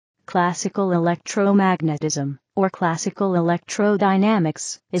Classical electromagnetism, or classical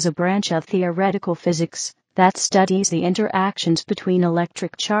electrodynamics, is a branch of theoretical physics that studies the interactions between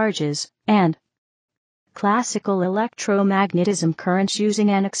electric charges and classical electromagnetism currents using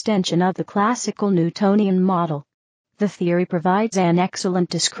an extension of the classical Newtonian model. The theory provides an excellent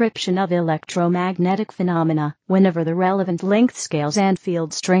description of electromagnetic phenomena whenever the relevant length scales and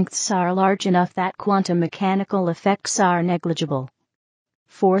field strengths are large enough that quantum mechanical effects are negligible.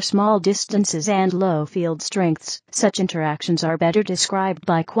 For small distances and low field strengths, such interactions are better described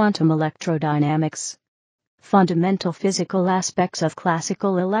by quantum electrodynamics. Fundamental physical aspects of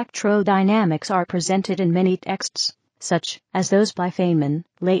classical electrodynamics are presented in many texts, such as those by Feynman,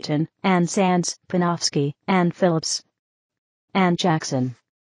 Layton, and Sands, Panofsky, and Phillips, and Jackson.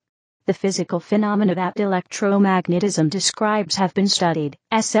 The physical phenomena that electromagnetism describes have been studied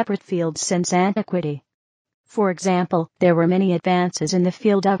as separate fields since antiquity. For example, there were many advances in the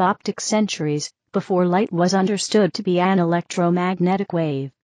field of optics centuries before light was understood to be an electromagnetic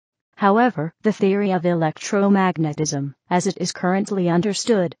wave. However, the theory of electromagnetism, as it is currently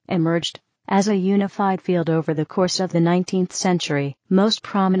understood, emerged as a unified field over the course of the 19th century, most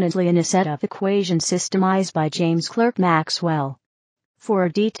prominently in a set of equations systemized by James Clerk Maxwell. For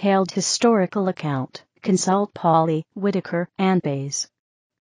a detailed historical account, consult Pauli, Whittaker, and Bayes.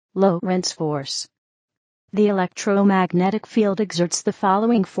 Lorentz force. The electromagnetic field exerts the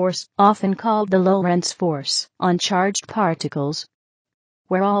following force, often called the Lorentz force, on charged particles.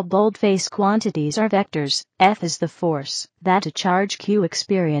 Where all boldface quantities are vectors, F is the force that a charge Q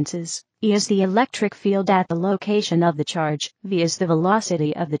experiences, E is the electric field at the location of the charge, V is the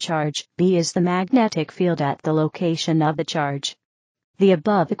velocity of the charge, B is the magnetic field at the location of the charge. The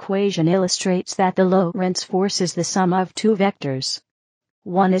above equation illustrates that the Lorentz force is the sum of two vectors.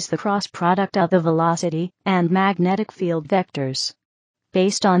 One is the cross product of the velocity and magnetic field vectors.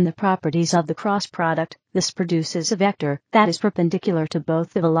 Based on the properties of the cross product, this produces a vector that is perpendicular to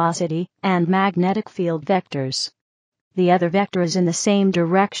both the velocity and magnetic field vectors. The other vector is in the same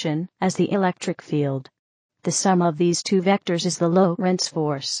direction as the electric field. The sum of these two vectors is the Lorentz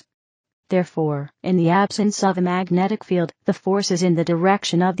force. Therefore, in the absence of a magnetic field, the force is in the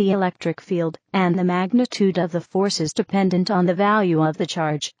direction of the electric field, and the magnitude of the force is dependent on the value of the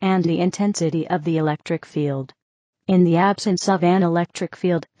charge and the intensity of the electric field. In the absence of an electric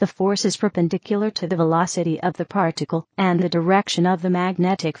field, the force is perpendicular to the velocity of the particle and the direction of the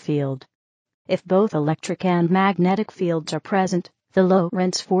magnetic field. If both electric and magnetic fields are present, the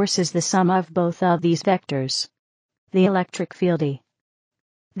Lorentz force is the sum of both of these vectors. The electric field E.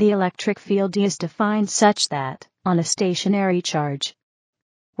 The electric field E is defined such that, on a stationary charge,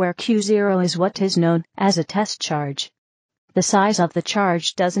 where Q0 is what is known as a test charge, the size of the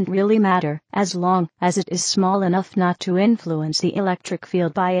charge doesn't really matter as long as it is small enough not to influence the electric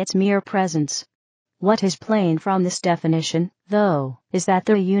field by its mere presence. What is plain from this definition, though, is that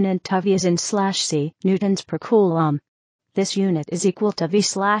the unit of E is in/C, newtons per coulomb. This unit is equal to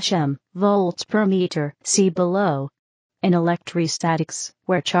V/m, volts per meter, see below. In electrostatics,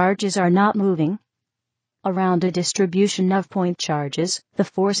 where charges are not moving around a distribution of point charges, the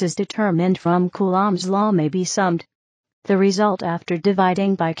force is determined from Coulomb's law may be summed. The result after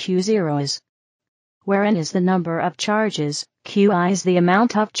dividing by Q0 is, where n is the number of charges, Qi is the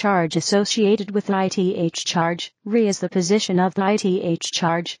amount of charge associated with ith charge, Re is the position of the ith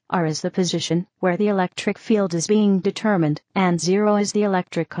charge, R is the position where the electric field is being determined, and 0 is the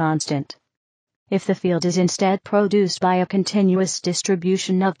electric constant. If the field is instead produced by a continuous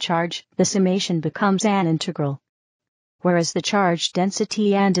distribution of charge, the summation becomes an integral. Whereas the charge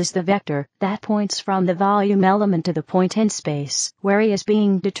density and is the vector that points from the volume element to the point in space where E is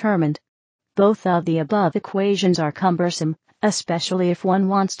being determined. Both of the above equations are cumbersome, especially if one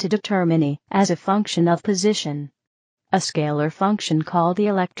wants to determine E as a function of position. A scalar function called the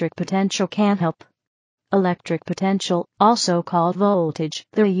electric potential can help. Electric potential, also called voltage,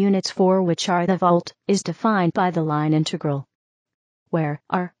 the units for which are the volt, is defined by the line integral, where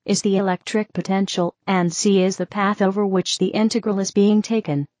R is the electric potential and C is the path over which the integral is being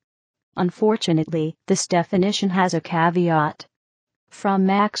taken. Unfortunately, this definition has a caveat. From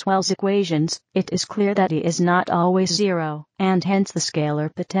Maxwell's equations, it is clear that E is not always 0, and hence the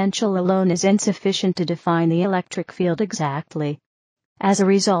scalar potential alone is insufficient to define the electric field exactly. As a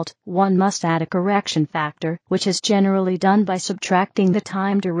result, one must add a correction factor, which is generally done by subtracting the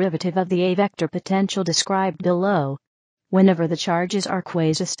time derivative of the A vector potential described below. Whenever the charges are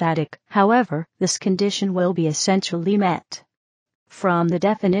quasi-static, however, this condition will be essentially met. From the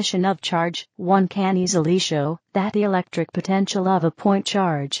definition of charge, one can easily show that the electric potential of a point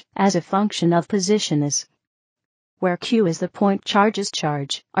charge, as a function of position, is where Q is the point charge's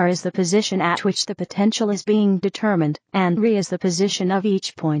charge, R is the position at which the potential is being determined, and R is the position of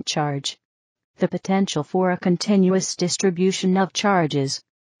each point charge. The potential for a continuous distribution of charges.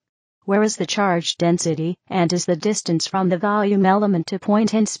 Where is the charge density, and is the distance from the volume element to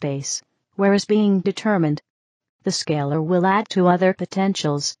point in space, where is being determined. The scalar will add to other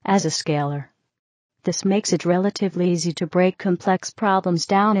potentials as a scalar. This makes it relatively easy to break complex problems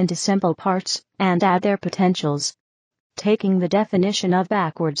down into simple parts and add their potentials. Taking the definition of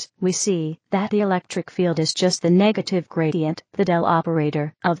backwards, we see that the electric field is just the negative gradient, the del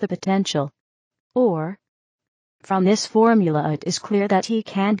operator, of the potential. Or, from this formula it is clear that E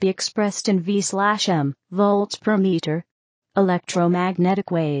can be expressed in V/m, volts per meter.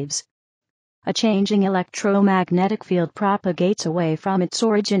 Electromagnetic waves. A changing electromagnetic field propagates away from its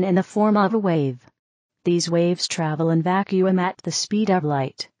origin in the form of a wave. These waves travel in vacuum at the speed of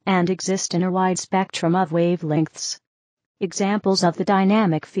light, and exist in a wide spectrum of wavelengths. Examples of the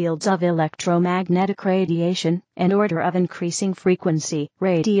dynamic fields of electromagnetic radiation, an order of increasing frequency,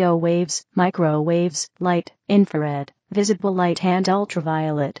 radio waves, microwaves, light, infrared, visible light and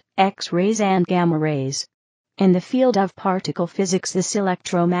ultraviolet, X-rays and gamma rays. In the field of particle physics, this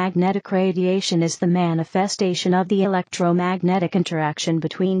electromagnetic radiation is the manifestation of the electromagnetic interaction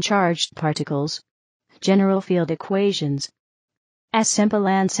between charged particles. General field equations. As simple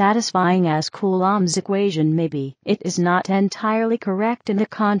and satisfying as Coulomb's equation may be, it is not entirely correct in the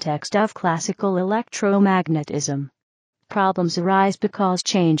context of classical electromagnetism. Problems arise because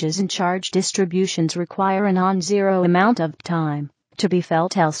changes in charge distributions require a non-zero amount of time, to be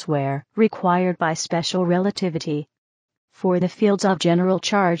felt elsewhere, required by special relativity. For the fields of general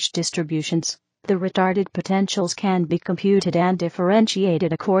charge distributions, the retarded potentials can be computed and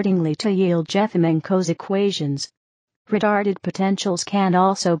differentiated accordingly to yield Jeffimenko's equations. Retarded potentials can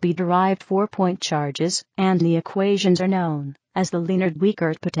also be derived for point charges, and the equations are known as the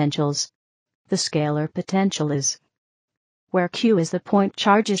Lienard-Wiechert potentials. The scalar potential is where Q is the point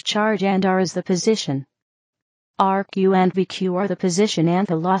charge's charge and R is the position. RQ and VQ are the position and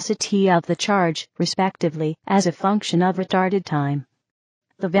velocity of the charge, respectively, as a function of retarded time.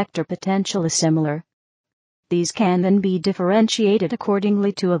 The vector potential is similar. These can then be differentiated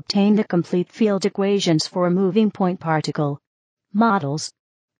accordingly to obtain the complete field equations for a moving point particle. Models.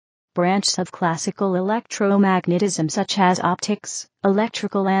 Branches of classical electromagnetism such as optics,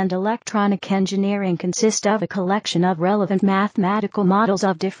 electrical and electronic engineering consist of a collection of relevant mathematical models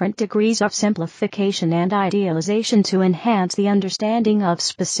of different degrees of simplification and idealization to enhance the understanding of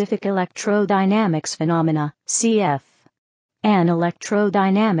specific electrodynamics phenomena, cf. An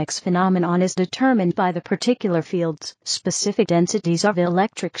electrodynamics phenomenon is determined by the particular field's specific densities of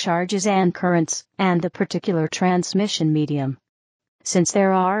electric charges and currents, and the particular transmission medium. Since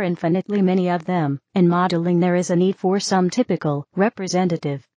there are infinitely many of them, in modeling there is a need for some typical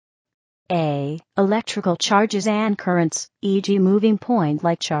representative. A. Electrical charges and currents, e.g. moving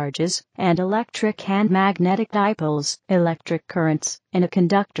point-like charges, and electric and magnetic dipoles, electric currents, in a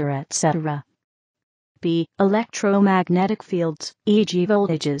conductor, etc. B. Electromagnetic fields, e.g.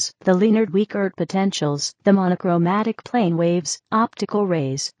 voltages, the Lienard-Wiechert potentials, the monochromatic plane waves, optical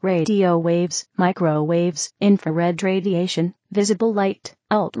rays, radio waves, microwaves, infrared radiation, visible light,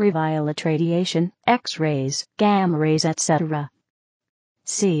 ultraviolet radiation, X-rays, gamma rays, etc.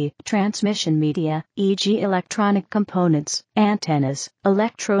 C. Transmission media, e.g. electronic components, antennas,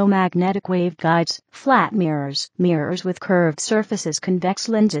 electromagnetic waveguides, flat mirrors, mirrors with curved surfaces, convex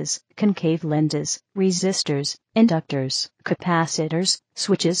lenses, concave lenses, resistors, inductors, capacitors,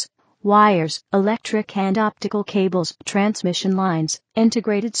 switches, wires, electric and optical cables, transmission lines,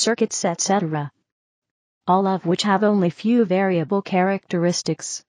 integrated circuits, etc. All of which have only few variable characteristics.